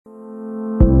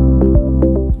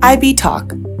IB Talk,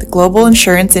 the global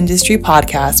insurance industry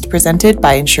podcast presented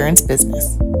by Insurance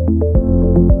Business.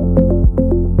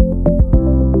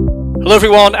 Hello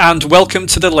everyone and welcome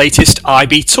to the latest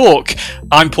IB Talk.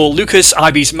 I'm Paul Lucas,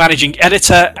 IB's managing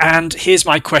editor, and here's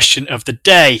my question of the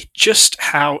day. Just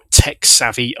how tech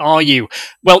savvy are you?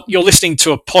 Well, you're listening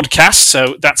to a podcast,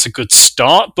 so that's a good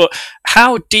start, but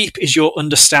how deep is your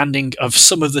understanding of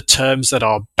some of the terms that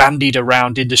are bandied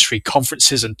around industry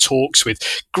conferences and talks with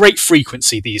great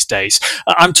frequency these days?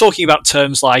 I'm talking about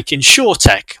terms like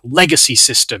insurtech, legacy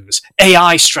systems,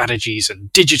 AI strategies,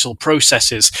 and digital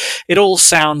processes. It all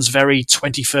sounds very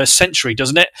 21st century,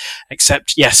 doesn't it?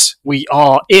 Except, yes, we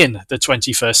are in the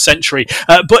 21st century.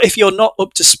 But if you're not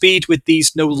up to speed with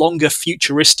these no longer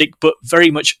futuristic but very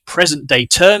much present day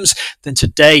terms, then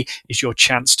today is your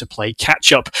chance to play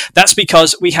catch up. That's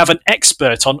because we have an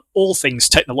expert on all things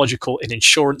technological in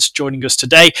insurance joining us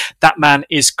today. That man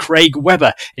is Craig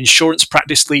Webber, insurance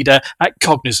practice leader at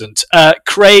Cognizant.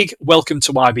 Craig, welcome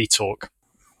to IB Talk.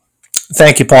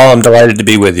 Thank you, Paul. I'm delighted to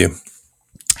be with you.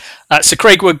 So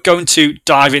Craig, we're going to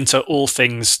dive into all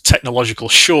things technological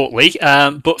shortly,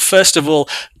 but first of all,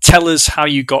 tell us how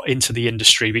you got into the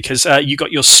industry, because you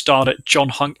got your start at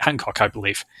John Hancock, I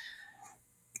believe.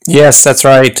 Yes, that's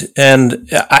right. And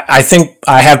I think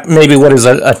I have maybe what is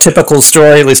a typical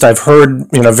story, at least I've heard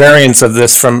variants of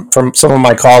this from some of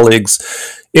my colleagues.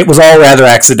 It was all rather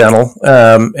accidental,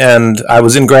 and I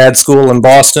was in grad school in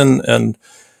Boston and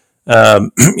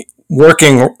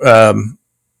working...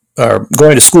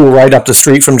 going to school right up the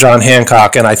street from John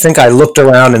Hancock, and I think I looked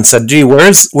around and said, "Gee,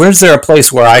 where's there a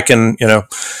place where I can,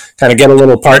 kind of get a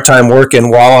little part-time work in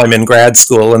while I'm in grad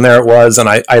school?" And there it was, and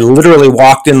I literally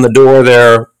walked in the door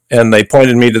there, and they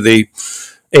pointed me to the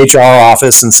HR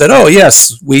office and said, "Oh,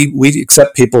 yes, we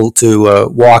accept people to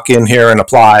walk in here and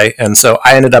apply." And so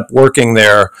I ended up working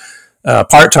there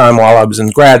part-time while I was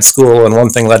in grad school, and one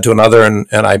thing led to another, and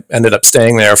I ended up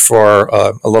staying there for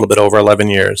a little bit over 11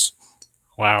 years.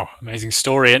 Wow, amazing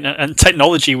story. And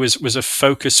technology was a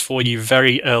focus for you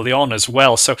very early on as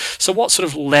well. So what sort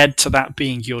of led to that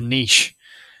being your niche?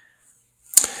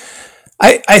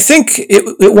 I think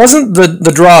it wasn't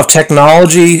the draw of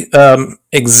technology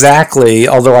exactly,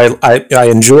 although I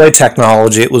enjoy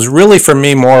technology. It was really for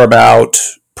me more about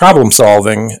problem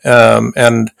solving.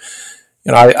 And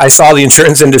I saw the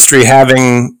insurance industry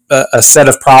having a set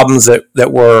of problems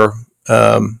that were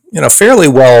fairly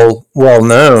well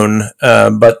known,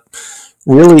 but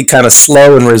really kind of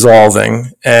slow in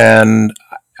resolving. And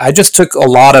I just took a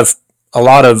lot of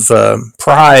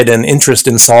pride and interest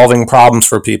in solving problems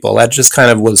for people. That just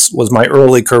kind of was my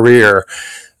early career.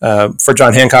 For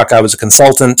John Hancock, I was a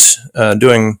consultant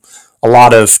doing a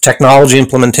lot of technology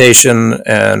implementation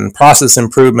and process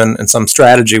improvement and some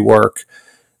strategy work.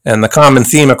 And the common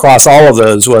theme across all of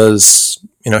those was,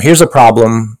 here's a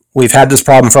problem. We've had this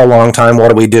problem for a long time. What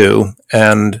do we do?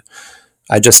 And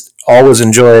I just always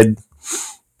enjoyed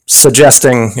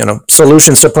suggesting,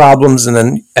 solutions to problems. And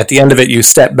then at the end of it, you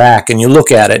step back and you look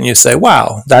at it and you say,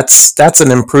 wow, that's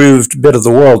an improved bit of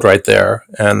the world right there.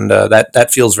 And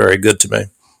that feels very good to me.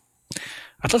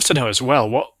 I'd love to know as well,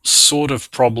 what sort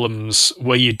of problems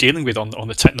were you dealing with on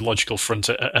the technological front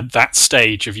at that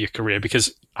stage of your career?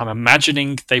 Because I'm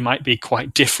imagining they might be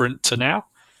quite different to now.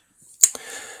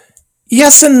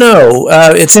 Yes and no.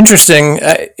 It's interesting.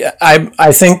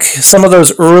 I think some of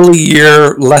those early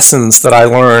year lessons that I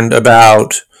learned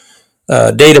about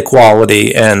data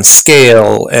quality and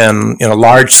scale and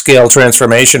large scale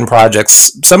transformation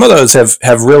projects, some of those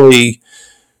have really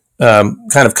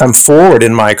kind of come forward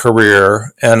in my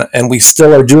career, and we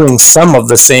still are doing some of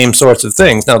the same sorts of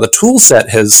things. Now the tool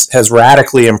set has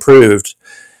radically improved,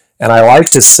 and I like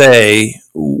to say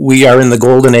we are in the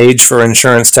golden age for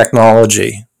insurance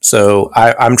technology. So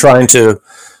I'm trying to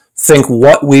think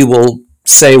what we will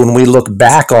say when we look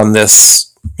back on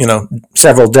this,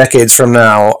 several decades from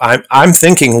now. I'm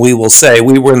thinking we will say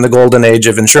we were in the golden age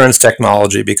of insurance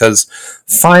technology because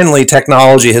finally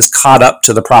technology has caught up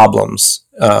to the problems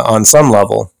on some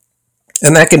level.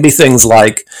 And that can be things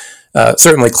like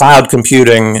certainly cloud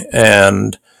computing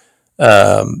and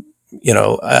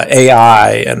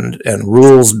AI and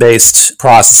rules-based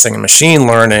processing and machine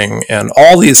learning and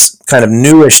all these kind of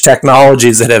newish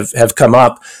technologies that have come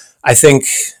up. I think,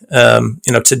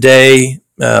 today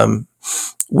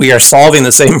we are solving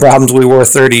the same problems we were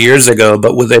 30 years ago,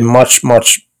 but with a much,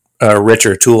 much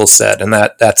richer tool set, and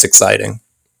that's exciting.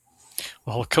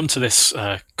 Well, we'll come to this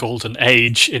golden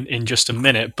age in just a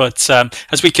minute, but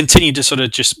as we continue to sort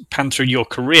of just pan through your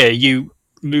career, you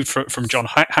moved from John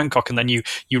Hancock, and then you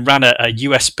ran a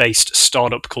US-based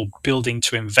startup called Building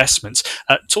to Investments.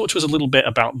 Talk to us a little bit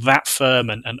about that firm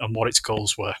and what its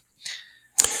goals were.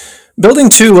 Building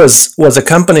 2 was a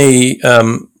company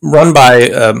run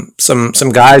by some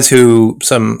guys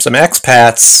some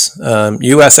expats,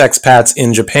 U.S. expats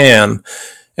in Japan,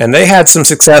 and they had some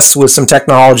success with some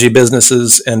technology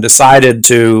businesses and decided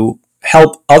to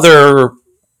help other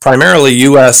primarily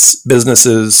U.S.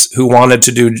 businesses who wanted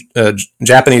to do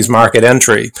Japanese market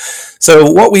entry. So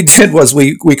what we did was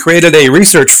we created a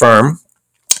research firm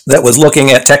that was looking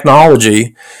at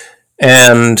technology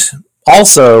and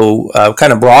also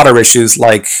kind of broader issues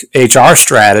like HR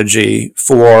strategy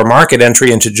for market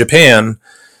entry into Japan.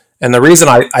 And the reason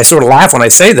I sort of laugh when I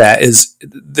say that is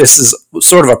this is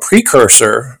sort of a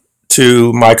precursor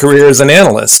to my career as an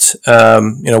analyst.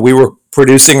 We were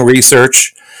producing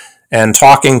research and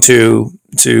talking to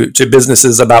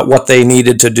businesses about what they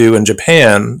needed to do in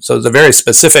Japan. So it's a very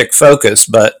specific focus,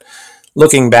 but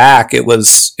looking back, it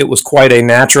was quite a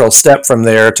natural step from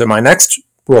there to my next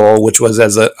role, which was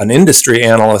as an industry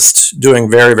analyst doing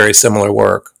very, very similar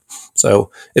work.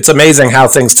 So it's amazing how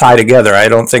things tie together. I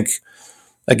don't think,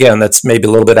 again, that's maybe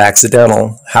a little bit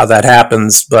accidental how that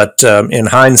happens, but in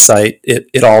hindsight,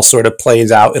 it all sort of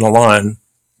plays out in a line.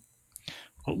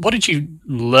 What did you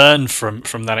learn from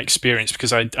that experience?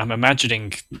 Because I'm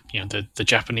imagining, the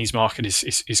Japanese market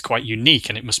is quite unique,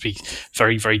 and it must be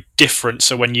very, very different.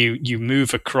 So when you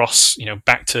move across,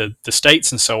 back to the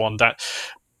States and so on, that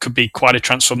could be quite a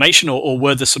transformation, or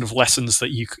were there sort of lessons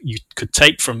that you could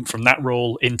take from that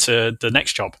role into the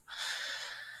next job?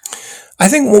 I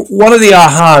think one of the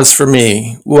ahas for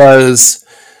me was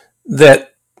that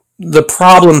the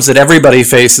problems that everybody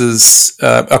faces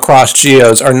across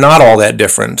geos are not all that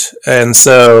different. And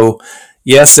so,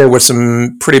 yes, there were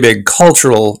some pretty big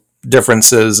cultural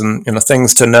differences and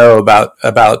things to know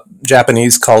about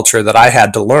Japanese culture that I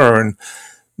had to learn.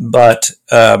 But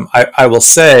I will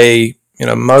say,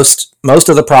 most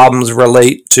of the problems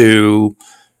relate to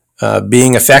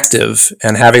being effective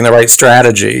and having the right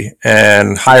strategy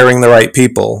and hiring the right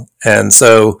people. And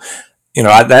so,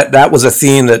 that was a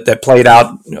theme that played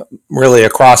out really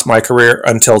across my career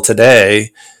until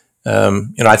today.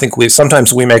 I think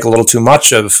sometimes we make a little too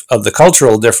much of the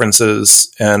cultural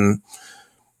differences and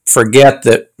forget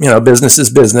that, business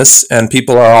is business and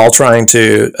people are all trying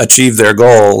to achieve their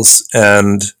goals,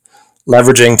 and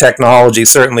leveraging technology,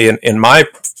 certainly in my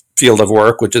field of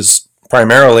work, which is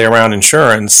primarily around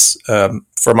insurance,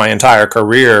 for my entire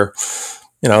career,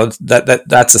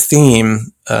 that's a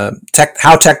theme.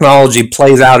 How technology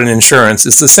plays out in insurance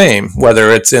is the same,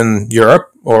 whether it's in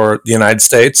Europe or the United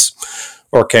States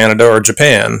or Canada or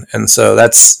Japan. And so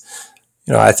that's,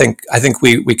 I think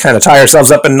we kind of tie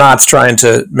ourselves up in knots trying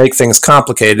to make things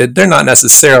complicated. They're not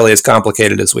necessarily as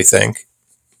complicated as we think.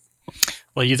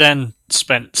 Well, you then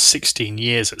spent 16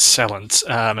 years at Celent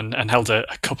and held a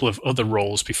couple of other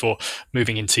roles before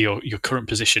moving into your current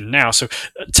position now. So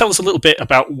tell us a little bit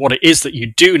about what it is that you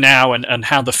do now and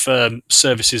how the firm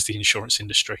services the insurance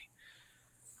industry.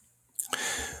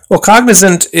 Well,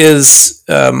 Cognizant has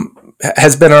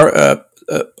been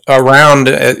around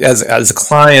as a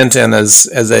client and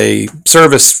as a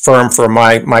service firm for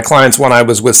my clients when I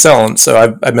was with Celent. So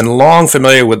I've been long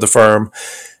familiar with the firm,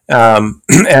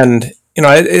 and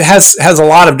it has a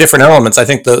lot of different elements. I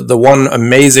think the one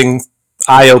amazing,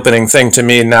 eye-opening thing to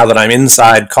me now that I'm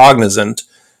inside Cognizant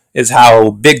is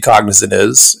how big Cognizant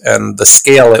is and the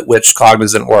scale at which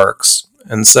Cognizant works.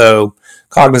 And so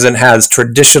Cognizant has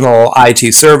traditional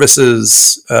IT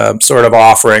services sort of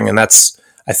offering, and that's,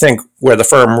 I think, where the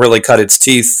firm really cut its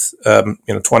teeth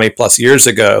 20 plus years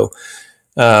ago.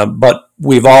 But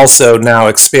we've also now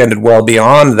expanded well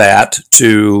beyond that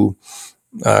to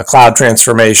cloud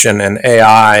transformation and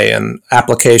AI and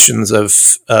applications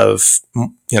of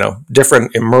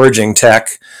different emerging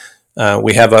tech.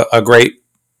 We have a great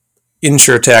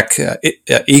insurtech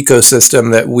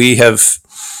ecosystem that we have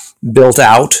built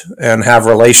out and have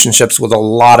relationships with a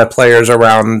lot of players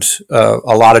around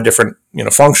a lot of different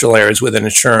functional areas within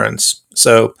insurance.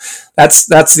 So that's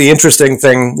the interesting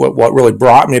thing. What really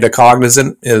brought me to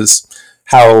Cognizant is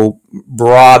how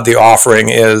broad the offering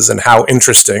is and how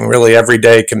interesting. Really, every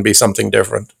day can be something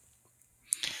different.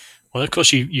 Well, of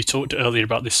course, you talked earlier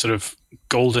about this sort of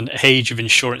golden age of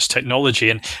insurance technology,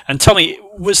 and tell me,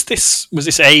 was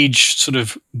this age sort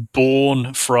of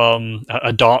born from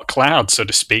a dark cloud, so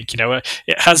to speak?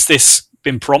 Has this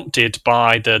been prompted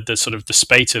by the sort of the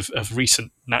spate of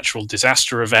recent natural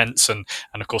disaster events and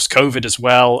of course COVID as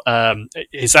well?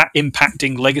 Is that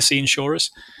impacting legacy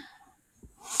insurers?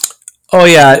 Oh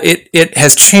yeah, it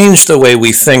has changed the way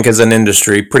we think as an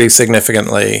industry pretty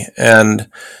significantly, and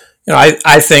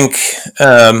I think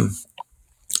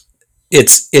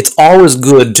it's always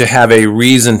good to have a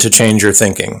reason to change your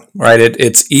thinking, right?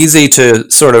 It's easy to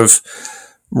sort of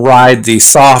ride the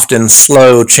soft and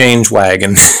slow change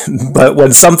wagon, but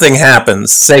when something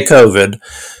happens, say COVID,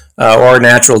 or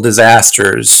natural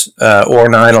disasters, or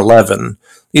 9/11,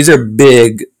 these are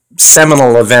big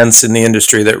seminal events in the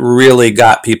industry that really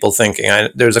got people thinking.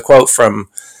 There's a quote from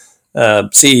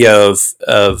CEO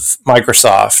of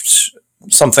Microsoft,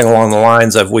 something along the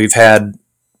lines of, "We've had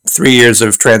 3 years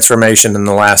of transformation in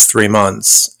the last 3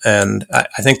 months," and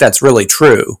I think that's really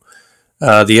true.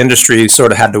 The industry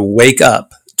sort of had to wake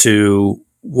up to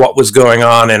what was going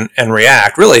on and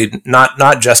react. Really,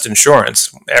 not just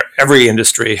insurance. Every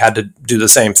industry had to do the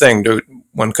same thing.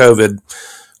 When COVID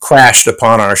crashed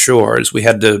upon our shores, we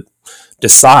had to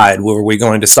decide, were we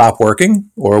going to stop working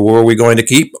or were we going to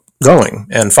keep going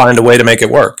and find a way to make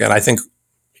it work? And I think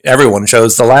everyone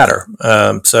chose the latter.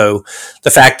 So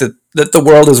the fact that the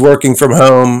world is working from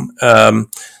home,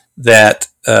 that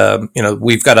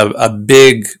we've got a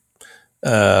big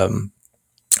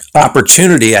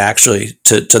opportunity actually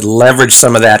to leverage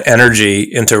some of that energy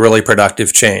into really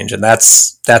productive change, and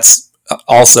that's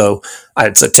also,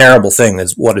 it's a terrible thing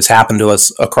is what has happened to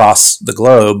us across the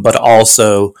globe, but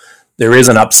also there is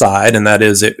an upside, and that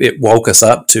is it woke us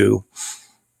up to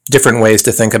different ways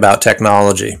to think about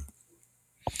technology.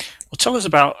 Well, tell us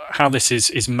about how this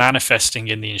is manifesting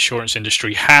in the insurance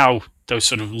industry, how those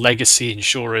sort of legacy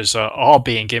insurers are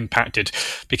being impacted,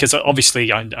 because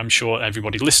obviously I'm sure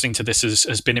everybody listening to this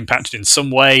has been impacted in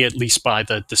some way, at least by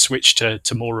the switch to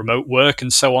more remote work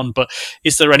and so on. But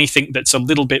is there anything that's a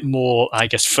little bit more, I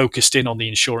guess, focused in on the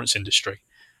insurance industry?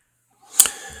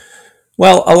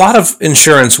 Well, a lot of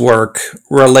insurance work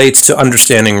relates to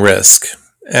understanding risk.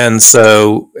 And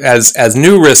so as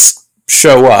new risks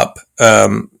show up,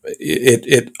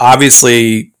 it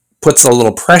obviously puts a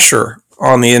little pressure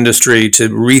on the industry to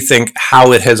rethink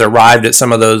how it has arrived at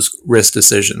some of those risk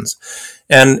decisions.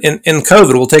 And in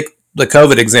COVID, we'll take the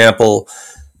COVID example.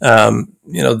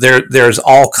 There's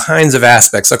all kinds of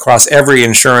aspects across every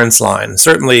insurance line.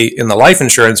 Certainly in the life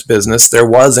insurance business, there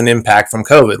was an impact from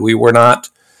COVID. We were not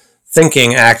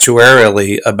thinking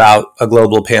actuarially about a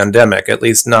global pandemic, at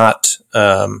least not,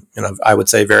 I would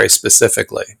say very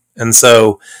specifically. And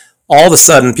so all of a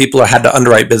sudden, people had to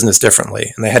underwrite business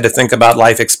differently, and they had to think about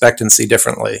life expectancy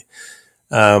differently.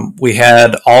 We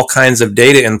had all kinds of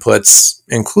data inputs,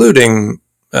 including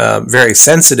very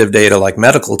sensitive data like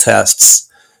medical tests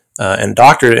and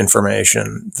doctor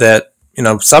information that,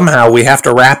 somehow we have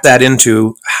to wrap that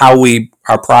into how we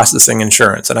are processing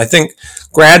insurance. And I think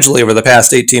gradually over the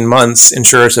past 18 months,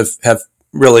 insurers have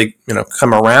really,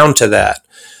 come around to that.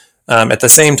 At the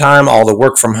same time, all the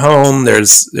work from home,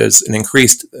 there's an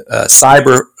increased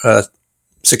cyber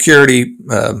security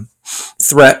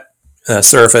threat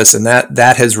surface, and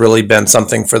that has really been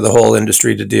something for the whole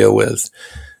industry to deal with.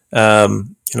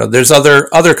 There's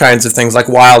other kinds of things like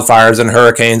wildfires and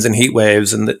hurricanes and heat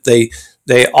waves, and that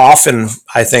they often,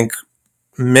 I think,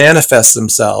 manifest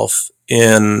themselves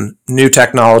in new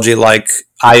technology like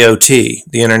IoT,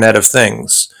 the Internet of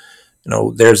Things.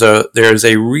 There's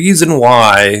a reason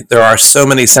why there are so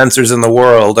many sensors in the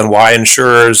world, and why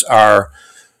insurers are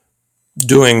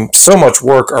doing so much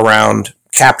work around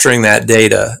capturing that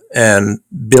data and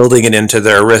building it into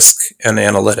their risk and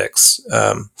analytics.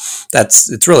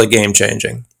 It's really game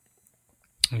changing.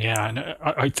 Yeah, and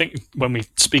I think when we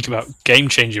speak about game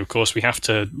changing, of course, we have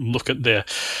to look at the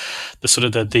sort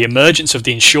of the emergence of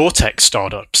the insurtech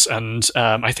startups. And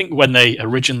I think when they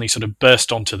originally sort of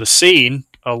burst onto the scene,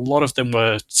 a lot of them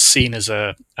were seen as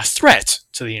a threat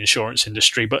to the insurance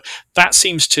industry, but that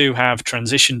seems to have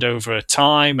transitioned over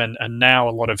time, and now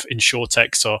a lot of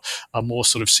insurtechs are more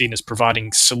sort of seen as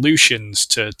providing solutions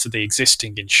to the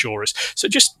existing insurers. So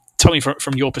just tell me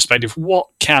from your perspective, what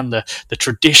can the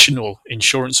traditional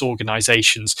insurance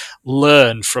organizations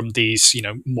learn from these,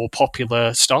 more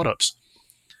popular startups?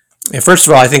 Yeah, first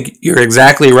of all, I think you're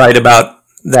exactly right about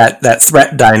that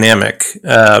threat dynamic.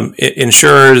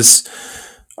 Insurers,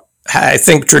 I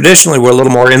think traditionally were a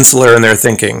little more insular in their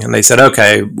thinking, and they said,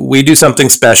 okay, we do something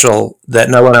special that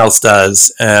no one else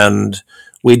does, and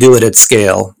we do it at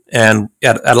scale and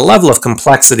at a level of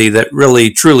complexity that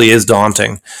really truly is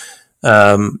daunting.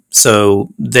 So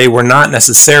they were not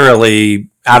necessarily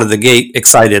out of the gate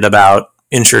excited about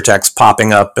insurtechs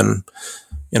popping up and,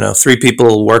 3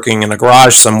 people working in a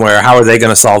garage somewhere. How are they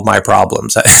going to solve my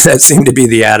problems? That seemed to be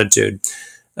the attitude.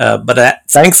 But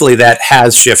thankfully that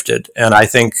has shifted. And I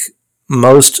think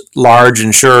most large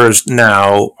insurers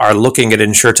now are looking at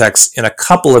insurtechs in a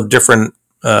couple of different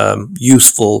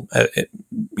useful,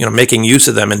 making use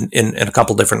of them in a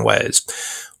couple different ways.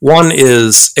 One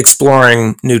is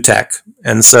exploring new tech.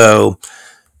 And so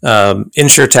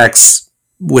insurtechs,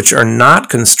 which are not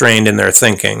constrained in their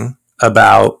thinking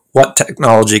about what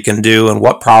technology can do and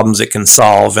what problems it can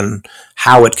solve and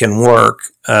how it can work,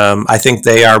 I think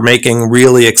they are making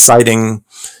really exciting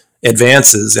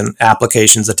advances in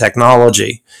applications of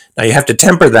technology. Now, you have to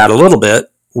temper that a little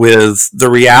bit with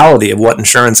the reality of what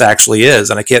insurance actually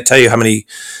is. And I can't tell you how many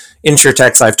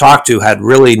insurtechs I've talked to had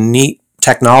really neat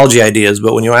technology ideas,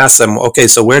 but when you ask them, okay,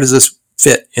 so where does this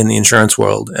fit in the insurance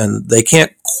world? And they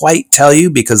can't quite tell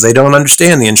you because they don't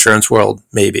understand the insurance world,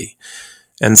 maybe.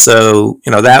 And so,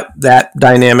 that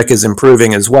dynamic is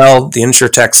improving as well. The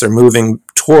insurtechs are moving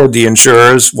toward the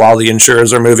insurers while the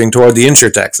insurers are moving toward the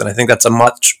insurtechs. And I think that's a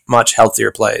much, much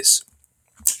healthier place.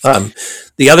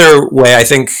 The other way I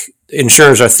think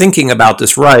insurers are thinking about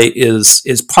this right is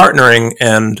partnering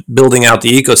and building out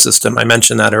the ecosystem. I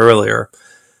mentioned that earlier.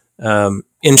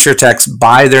 Insurtechs,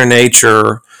 by their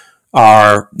nature,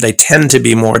 they tend to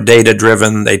be more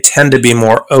data-driven. They tend to be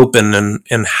more open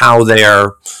in how they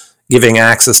are giving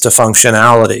access to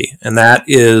functionality. And that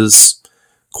is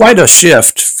quite a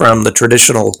shift from the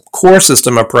traditional core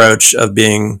system approach of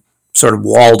being sort of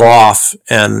walled off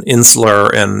and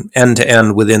insular and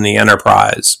end-to-end within the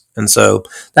enterprise. And so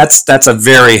that's a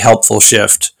very helpful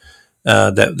shift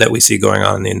that we see going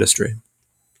on in the industry.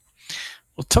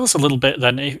 Well, tell us a little bit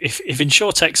then, if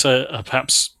insurtechs are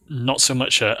perhaps not so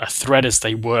much a threat as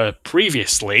they were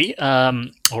previously,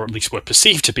 or at least were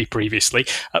perceived to be previously,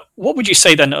 what would you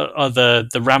say then are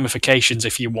the ramifications,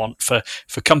 if you want, for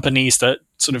companies that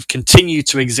sort of continue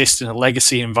to exist in a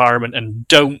legacy environment and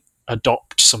don't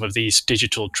adopt some of these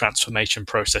digital transformation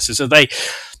processes? Are they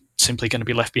simply going to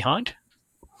be left behind?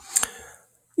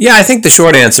 Yeah, I think the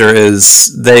short answer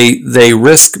is they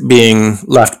risk being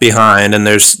left behind, and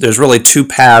there's really two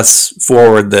paths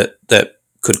forward that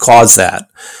could cause that.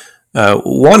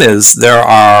 One is there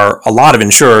are a lot of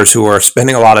insurers who are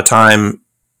spending a lot of time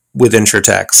with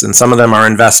insurtechs, and some of them are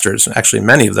investors. Actually,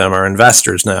 many of them are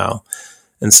investors now.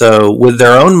 And so with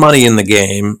their own money in the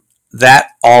game, that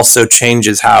also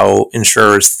changes how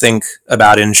insurers think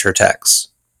about insurtechs,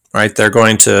 right? They're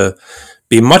going to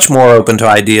be much more open to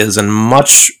ideas and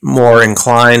much more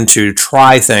inclined to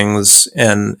try things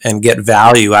and get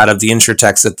value out of the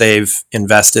insurtechs that they've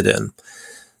invested in.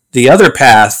 The other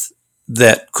path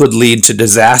that could lead to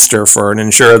disaster for an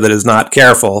insurer that is not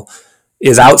careful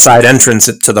is outside entrance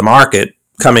to the market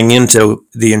coming into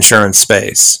the insurance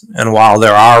space. And while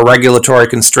there are regulatory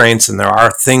constraints and there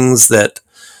are things that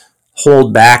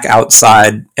hold back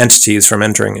outside entities from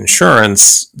entering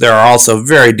insurance, there are also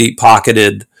very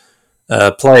deep-pocketed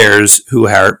players who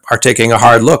are taking a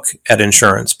hard look at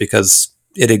insurance because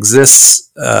it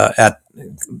exists at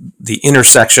the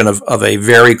intersection of a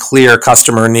very clear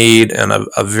customer need and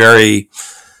a very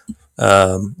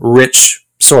rich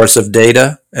source of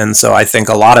data. And so I think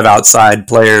a lot of outside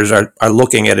players are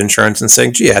looking at insurance and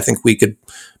saying, gee, I think we could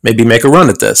maybe make a run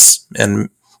at this. And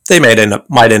they might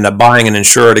end up buying an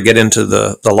insurer to get into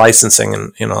the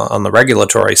licensing and on the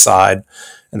regulatory side.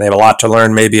 And they have a lot to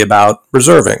learn maybe about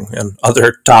reserving and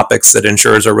other topics that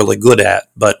insurers are really good at.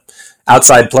 But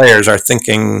outside players are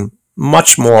thinking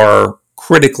much more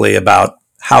critically about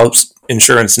how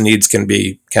insurance needs can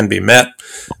be met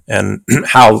and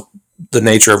how the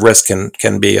nature of risk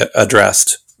can be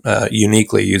addressed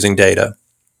uniquely using data.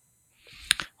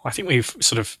 I think we've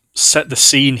sort of set the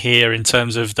scene here in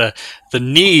terms of the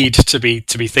need to be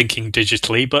thinking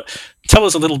digitally, but tell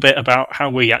us a little bit about how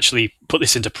we actually put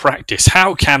this into practice.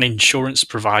 How can insurance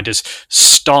providers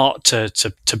start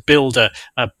to build a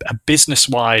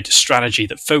business-wide strategy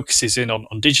that focuses in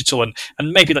on digital and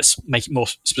maybe let's make it more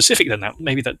specific than that,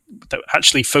 maybe that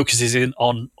actually focuses in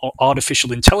on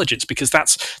artificial intelligence, because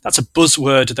that's a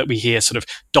buzzword that we hear sort of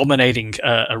dominating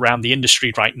around the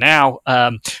industry right now,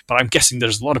 but I'm guessing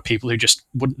there's a lot of people who just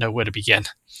wouldn't know where to begin.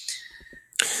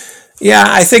 Yeah,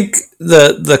 I think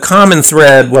the common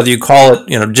thread, whether you call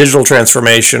it digital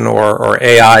transformation or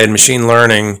AI and machine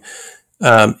learning,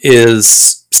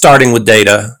 is starting with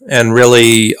data and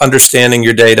really understanding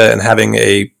your data and having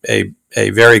a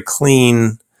very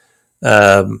clean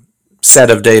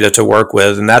set of data to work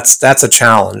with, and that's a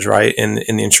challenge, right? In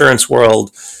the insurance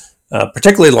world,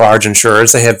 particularly large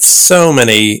insurers, they have so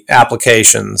many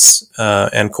applications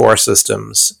and core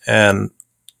systems, and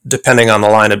depending on the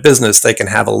line of business, they can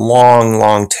have a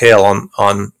long tail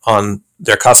on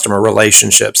their customer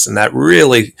relationships, and that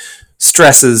really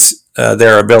stresses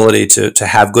their ability to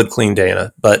have good, clean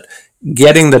data. But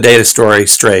getting the data story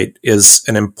straight is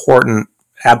an important,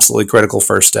 absolutely critical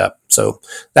first step. So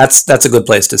that's a good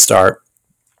place to start.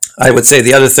 I would say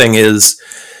the other thing is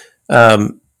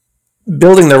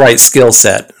building the right skill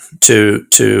set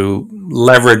to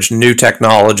leverage new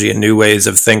technology and new ways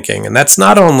of thinking. And that's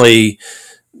not only,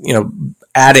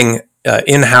 adding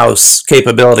in-house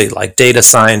capability like data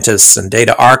scientists and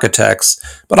data architects,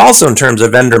 but also in terms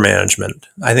of vendor management.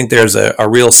 I think there's a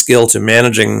real skill to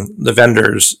managing the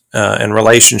vendors and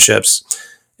relationships,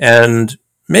 and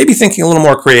maybe thinking a little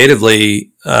more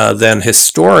creatively than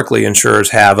historically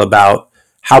insurers have about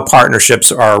how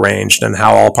partnerships are arranged and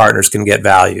how all partners can get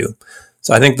value.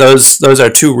 So I think those are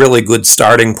two really good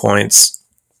starting points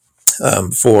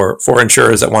for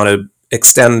insurers that want to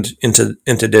extend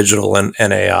into digital and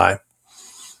AI.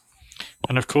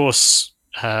 And of course,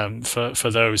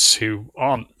 for those who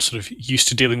aren't sort of used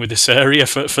to dealing with this area,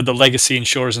 for the legacy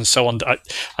insurers and so on,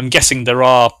 I'm guessing there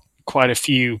are quite a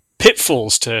few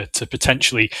pitfalls to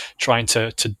potentially trying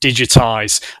to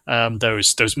digitize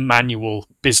those manual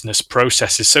business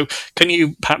processes. So can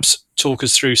you perhaps talk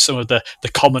us through some of the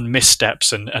common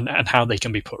missteps and how they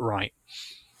can be put right?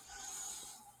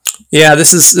 Yeah,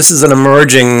 this is an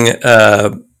emerging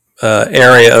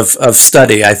area of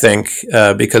study, I think,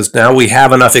 because now we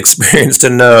have enough experience to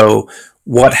know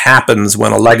what happens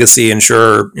when a legacy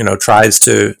insurer, tries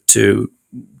to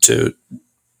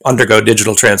undergo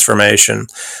digital transformation.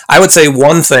 I would say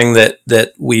one thing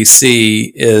that we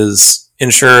see is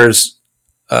insurers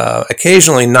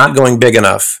occasionally not going big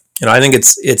enough. I think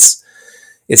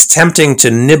it's tempting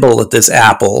to nibble at this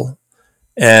apple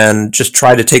and just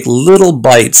try to take little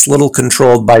bites, little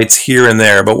controlled bites here and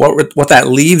there. But what that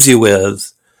leaves you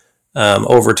with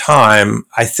over time,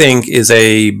 I think, is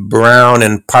a brown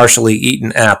and partially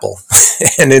eaten apple.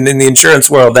 And in the insurance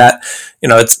world, that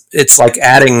it's like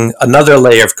adding another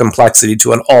layer of complexity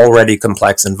to an already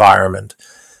complex environment.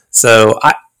 So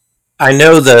I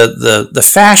know the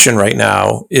fashion right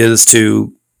now is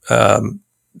to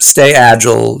stay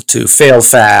agile, to fail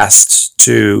fast,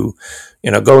 to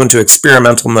go into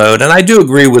experimental mode. And I do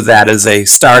agree with that as a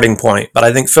starting point. But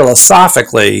I think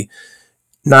philosophically,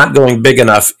 not going big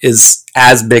enough is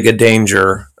as big a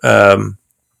danger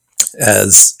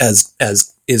as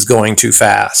is going too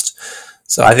fast.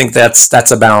 So I think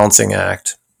that's a balancing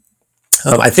act.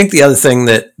 I think the other thing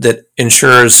that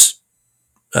insurers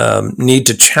need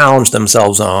to challenge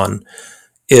themselves on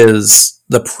is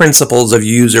the principles of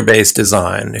user-based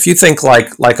design. If you think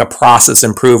like a process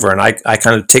improver, and I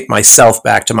kind of take myself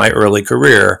back to my early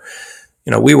career,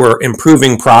 we were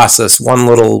improving process one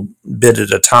little bit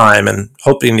at a time and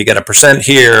hoping to get a %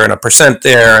 here and a %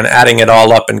 there and adding it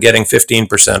all up and getting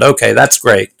 15%. Okay, that's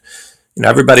great.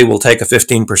 Everybody will take a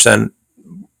 15%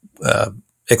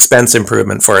 expense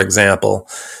improvement, for example.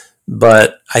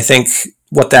 But I think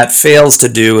what that fails to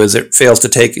do is it fails to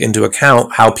take into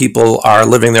account how people are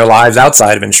living their lives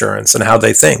outside of insurance and how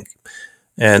they think.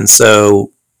 And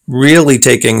so really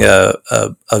taking a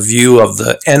view of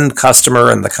the end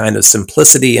customer and the kind of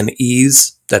simplicity and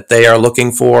ease that they are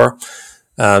looking for,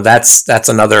 that's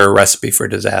another recipe for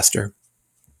disaster.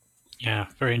 Yeah,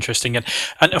 very interesting. And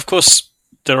of course,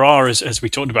 there are, as we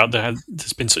talked about,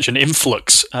 there's been such an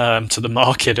influx to the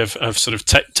market of sort of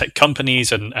tech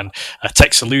companies and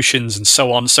tech solutions and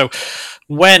so on. So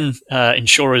when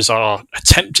insurers are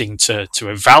attempting to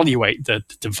evaluate the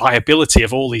viability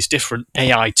of all these different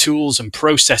AI tools and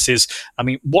processes, I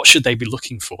mean, what should they be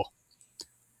looking for?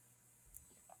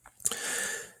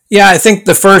 Yeah, I think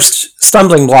the first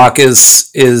stumbling block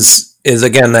is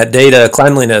again that data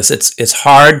cleanliness. It's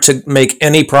hard to make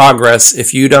any progress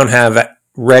if you don't have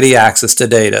ready access to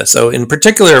data. So in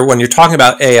particular, when you're talking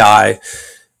about AI,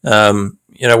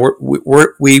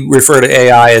 we refer to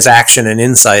AI as action and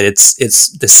insight. It's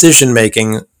decision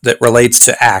making that relates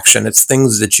to action. It's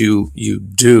things that you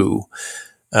do.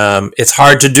 It's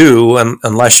hard to do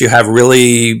unless you have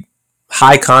really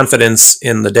high confidence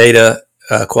in the data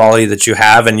quality that you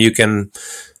have, and you can,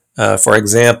 for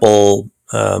example,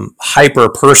 hyper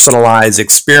personalize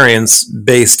experience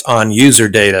based on user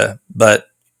data. But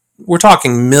we're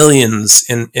talking millions.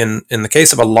 In the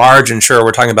case of a large insurer,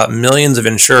 we're talking about millions of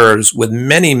insurers with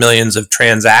many millions of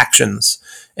transactions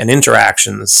and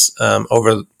interactions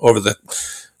over the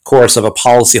course of a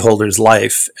policyholder's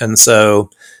life. And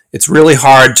so it's really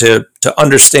hard to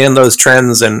understand those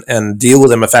trends and deal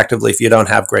with them effectively if you don't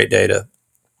have great data.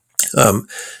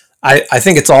 I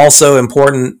think it's also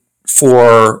important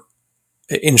for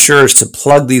insurers to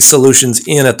plug these solutions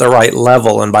in at the right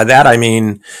level. And by that, I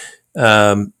mean,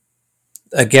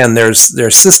 again,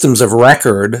 there's systems of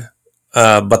record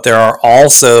but there are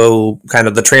also kind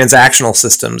of the transactional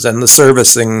systems and the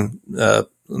servicing,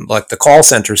 like the call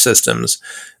center systems.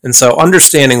 And so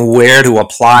understanding where to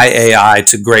apply AI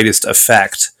to greatest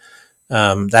effect,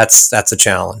 that's a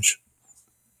challenge.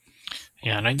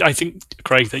 Yeah, and I think,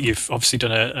 Craig, that you've obviously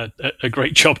done a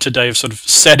great job today of sort of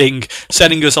setting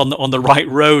us on the right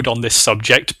road on this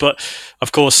subject. But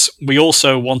of course, we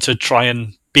also want to try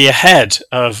and be ahead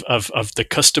of the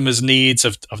customers' needs,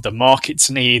 of the market's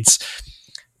needs.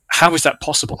 How is that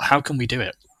possible? How can we do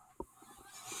it?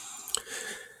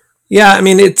 Yeah, I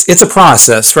mean it's a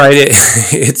process, right?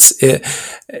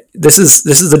 This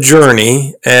is a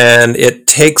journey, and it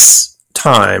takes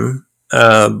time.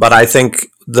 But I think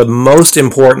the most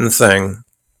important thing,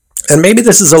 and maybe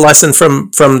this is a lesson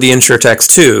from the InsurTechs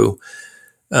too,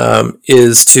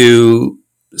 is to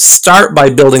start by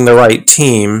building the right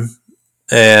team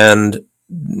and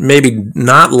maybe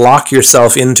not lock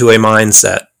yourself into a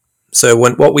mindset. So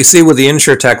what we see with the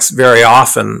InsurTechs very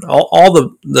often, all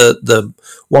the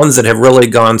ones that have really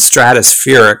gone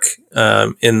stratospheric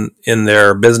in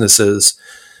their businesses,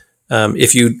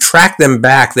 if you track them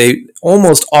back, they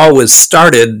almost always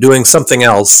started doing something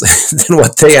else than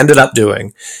what they ended up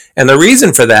doing. And the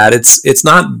reason for that, it's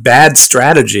not bad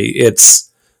strategy.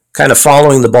 It's kind of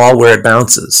following the ball where it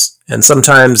bounces. And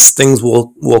sometimes things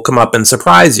will come up and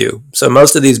surprise you. So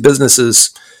most of these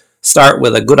businesses start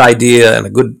with a good idea and a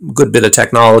good bit of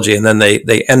technology, and then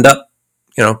they end up,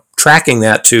 tracking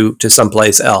that to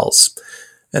someplace else.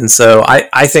 And so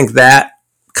I think that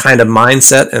kind of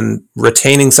mindset and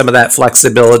retaining some of that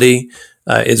flexibility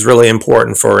is really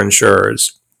important for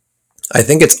insurers. I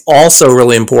think it's also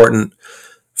really important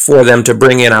for them to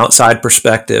bring in outside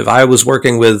perspective. I was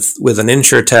working with an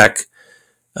InsurTech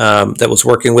that was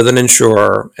working with an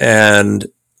insurer, and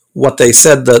what they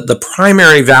said the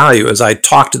primary value, as I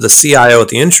talked to the CIO at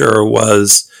the insurer,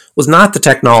 was not the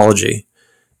technology.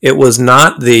 It was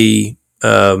not the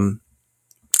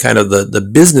kind of the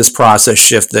business process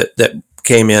shift that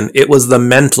came in. It was the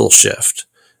mental shift.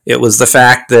 It was the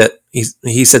fact that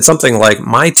he said something like,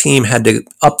 my team had to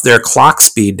up their clock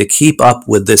speed to keep up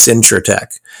with this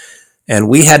InsurTech. And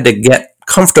we had to get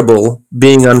comfortable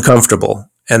being uncomfortable.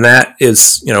 And that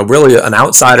is, really an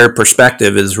outsider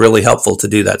perspective is really helpful to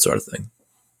do that sort of thing.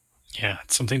 Yeah,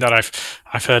 it's something that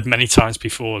I've heard many times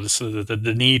before.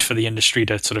 The need for the industry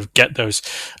to sort of get those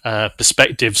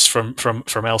perspectives from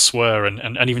elsewhere,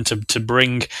 and even to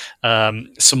bring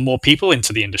some more people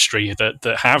into the industry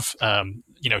that have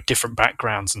different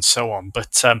backgrounds and so on.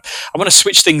 But I want to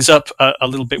switch things up a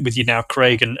little bit with you now,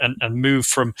 Craig, and move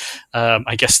from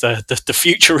I guess the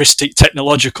futuristic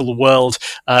technological world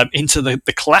into the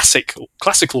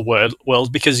classical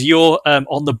world, because you're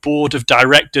on the board of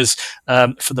directors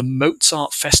for the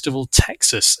Mozart Festival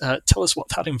Texas. Tell us what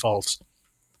that involves.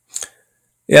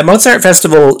 Yeah, Mozart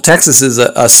Festival Texas is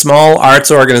a small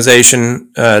arts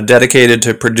organization dedicated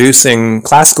to producing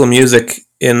classical music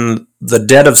in the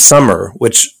dead of summer,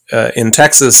 which in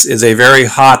Texas is a very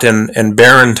hot and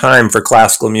barren time for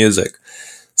classical music.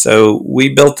 So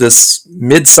we built this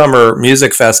midsummer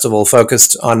music festival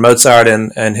focused on Mozart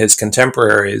and his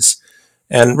contemporaries.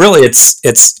 And really, it's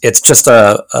just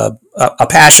a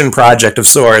passion project of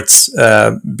sorts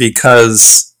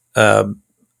because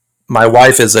my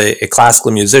wife is a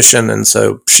classical musician, and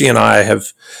so she and I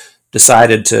have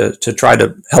decided to try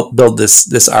to help build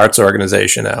this arts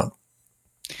organization out.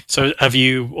 So have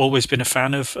you always been a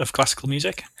fan of classical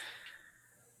music?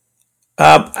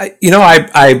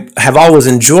 I have always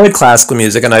enjoyed classical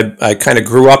music, and I kind of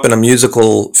grew up in a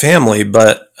musical family,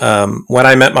 but when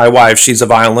I met my wife, she's a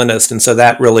violinist, and so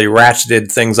that really ratcheted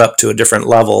things up to a different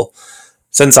level.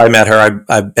 Since I met her,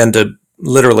 I've been to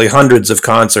literally hundreds of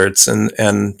concerts,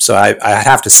 and so I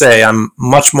have to say I'm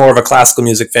much more of a classical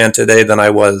music fan today than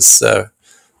I was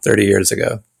 30 years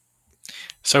ago.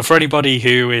 So for anybody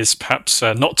who is perhaps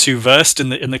not too versed in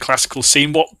the classical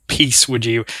scene, what piece would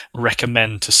you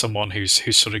recommend to someone who's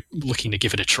sort of looking to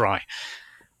give it a try?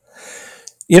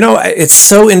 It's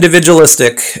so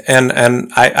individualistic, and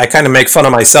I kind of make fun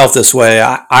of myself this way.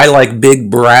 I like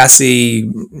big,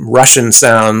 brassy Russian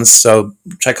sounds, so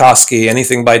Tchaikovsky,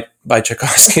 anything by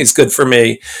Tchaikovsky is good for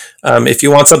me. If you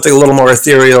want something a little more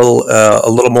ethereal, a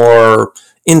little more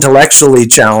intellectually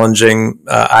challenging,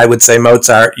 I would say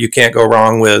Mozart. You can't go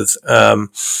wrong with.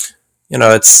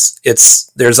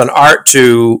 There's an art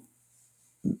to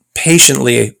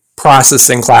patiently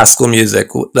processing classical music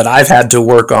that I've had to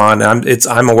work on.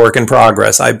 I'm a work in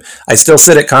progress. I still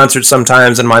sit at concerts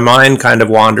sometimes, and my mind kind of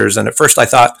wanders. And at first, I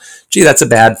thought, "Gee, that's a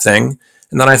bad thing."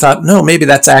 And then I thought, no, maybe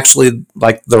that's actually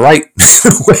like the right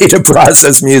way to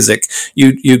process music.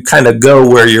 You kind of go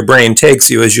where your brain takes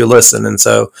you as you listen. And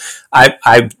so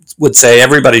I would say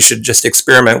everybody should just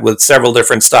experiment with several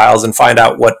different styles and find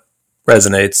out what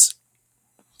resonates.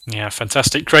 Yeah,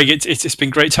 fantastic. Craig, it's been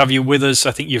great to have you with us.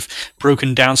 I think you've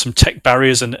broken down some tech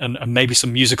barriers and maybe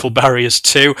some musical barriers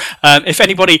too. If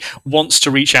anybody wants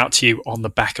to reach out to you on the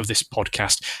back of this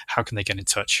podcast, how can they get in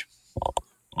touch?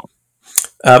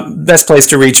 Best place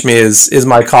to reach me is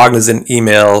my Cognizant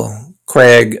email,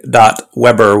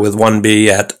 craig.weber with 1B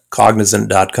at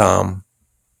cognizant.com.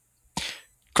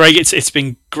 Craig, it's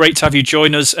been great to have you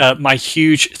join us. My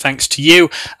huge thanks to you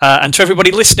and to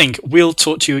everybody listening. We'll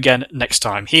talk to you again next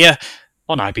time here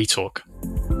on IB Talk.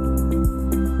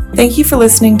 Thank you for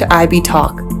listening to IB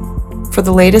Talk. For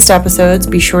the latest episodes,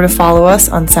 be sure to follow us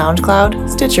on SoundCloud,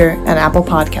 Stitcher, and Apple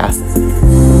Podcasts.